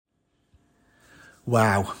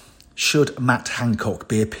Wow. Should Matt Hancock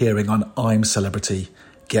be appearing on I'm Celebrity?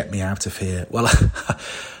 Get me out of here. Well,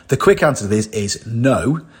 the quick answer to this is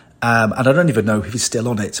no. And I don't even know if he's still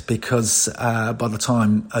on it because by the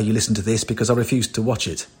time you listen to this, because I refused to watch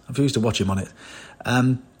it. I refused to watch him on it.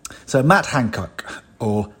 So Matt Hancock,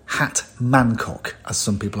 or Hat Mancock, as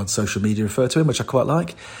some people on social media refer to him, which I quite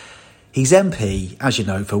like. He's MP, as you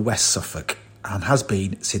know, for West Suffolk and has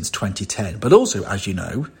been since 2010. But also, as you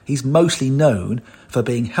know, he's mostly known for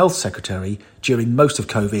being Health Secretary during most of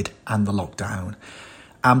COVID and the lockdown,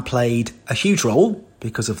 and played a huge role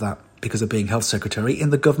because of being Health Secretary in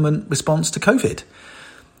the government response to COVID.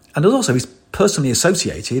 And also he's personally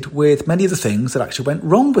associated with many of the things that actually went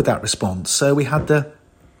wrong with that response. So we had the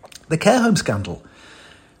care home scandal,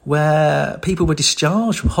 where people were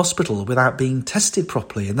discharged from hospital without being tested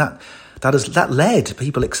properly, and that led,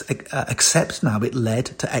 people accept now, it led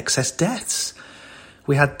to excess deaths.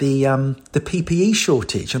 We had the PPE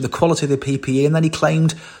shortage and the quality of the PPE, and then he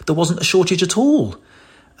claimed there wasn't a shortage at all.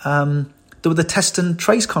 There were the test and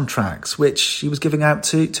trace contracts, which he was giving out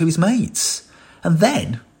to his mates. And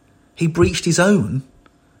then he breached his own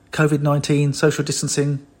COVID-19 social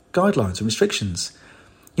distancing guidelines and restrictions.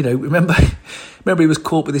 You know, remember he was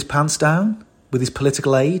caught with his pants down, with his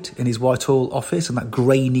political aide in his Whitehall office and that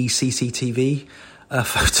grainy CCTV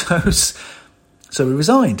photos. So he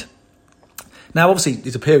resigned. Now, obviously,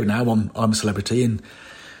 he's appearing now on I'm a Celebrity, and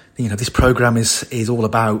you know, this programme is all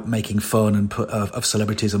about making fun of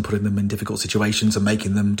celebrities and putting them in difficult situations and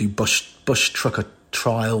making them do bush trucker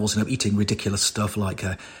trials, you know, eating ridiculous stuff like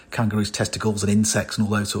kangaroos' testicles and insects and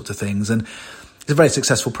all those sorts of things. And it's a very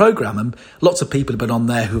successful programme, and lots of people have been on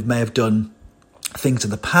there who may have done things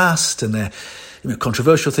in the past, and they're, you know,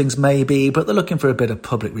 controversial things maybe, but they're looking for a bit of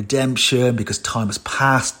public redemption because time has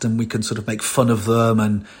passed and we can sort of make fun of them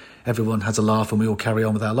and everyone has a laugh and we all carry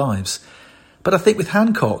on with our lives. But I think with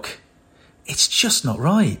Hancock, it's just not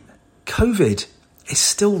right. COVID is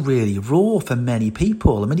still really raw for many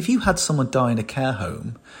people. I mean, if you had someone die in a care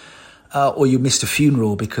home or you missed a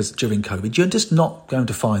funeral because during COVID, you're just not going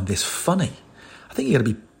to find this funny. I think you're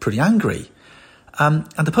going to be pretty angry. And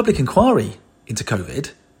the public inquiry into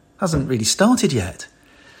COVID hasn't really started yet.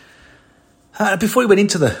 Before he went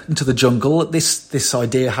into the jungle, this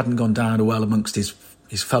idea hadn't gone down well amongst his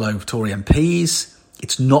fellow Tory MPs.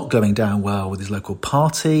 It's not going down well with his local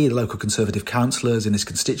party. The local Conservative councillors in his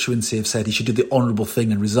constituency have said he should do the honourable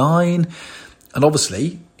thing and resign. And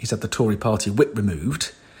obviously, he's had the Tory party whip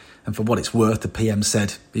removed. And for what it's worth, the PM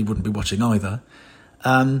said he wouldn't be watching either.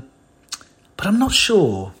 But I'm not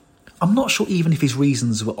sure. I'm not sure even if his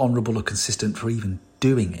reasons were honourable or consistent for even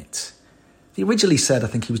doing it. He originally said, I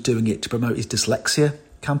think he was doing it to promote his dyslexia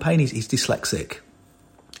campaign. He's dyslexic.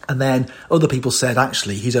 And then other people said,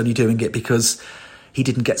 actually, he's only doing it because he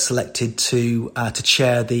didn't get selected to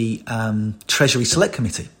chair the Treasury Select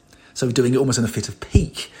Committee. So he's doing it almost in a fit of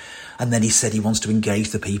pique. And then he said he wants to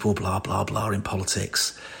engage the people, blah, blah, blah, in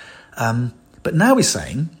politics. But now he's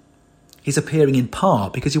saying he's appearing in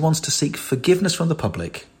part because he wants to seek forgiveness from the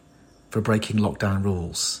public for breaking lockdown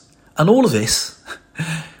rules. And all of this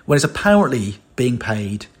when he's apparently being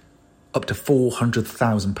paid up to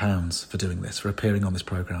 £400,000 for doing this, for appearing on this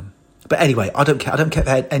programme. But anyway, I don't care for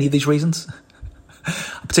any of these reasons.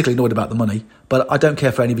 I'm particularly annoyed about the money, but I don't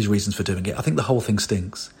care for any of his reasons for doing it. I think the whole thing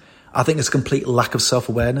stinks. I think there's a complete lack of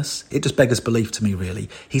self-awareness. It just beggars belief to me, really.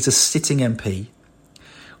 He's a sitting MP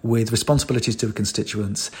with responsibilities to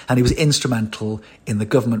constituents, and he was instrumental in the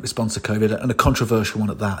government response to COVID, and a controversial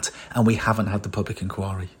one at that, and we haven't had the public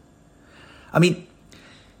inquiry. I mean,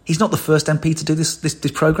 he's not the first MP to do this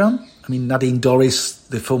programme. I mean, Nadine Dorries,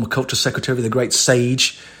 the former Culture Secretary, the great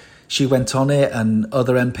sage, she went on it, and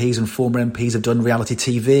other MPs and former MPs have done reality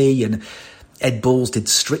TV, and Ed Balls did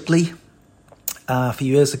Strictly a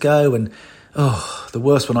few years ago, and the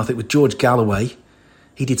worst one, I think, with George Galloway.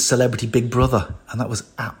 He did Celebrity Big Brother, and that was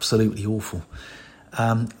absolutely awful.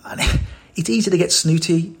 And it's easy to get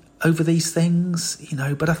snooty over these things, you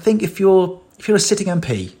know, but I think if you're a sitting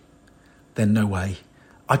MP, then no way.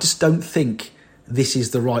 I just don't think this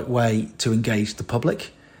is the right way to engage the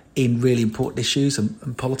public in really important issues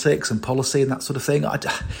and politics and policy and that sort of thing.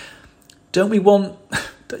 Don't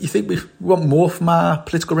you think we want more from our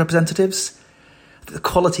political representatives? The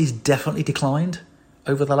quality's definitely declined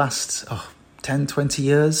over the last 10, 20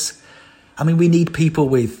 years. I mean, we need people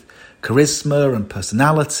with charisma and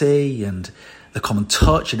personality and the common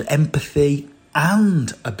touch and empathy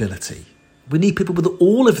and ability. We need people with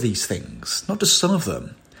all of these things, not just some of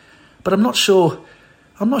them. But I'm not sure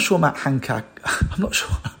Matt Hancock. I'm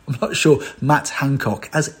not sure Matt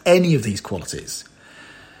Hancock has any of these qualities.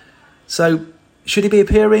 So Should he be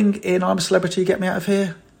appearing in I'm a Celebrity, Get Me Out of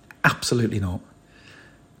Here? Absolutely not.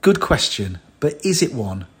 Good question, but is it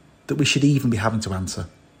one that we should even be having to answer?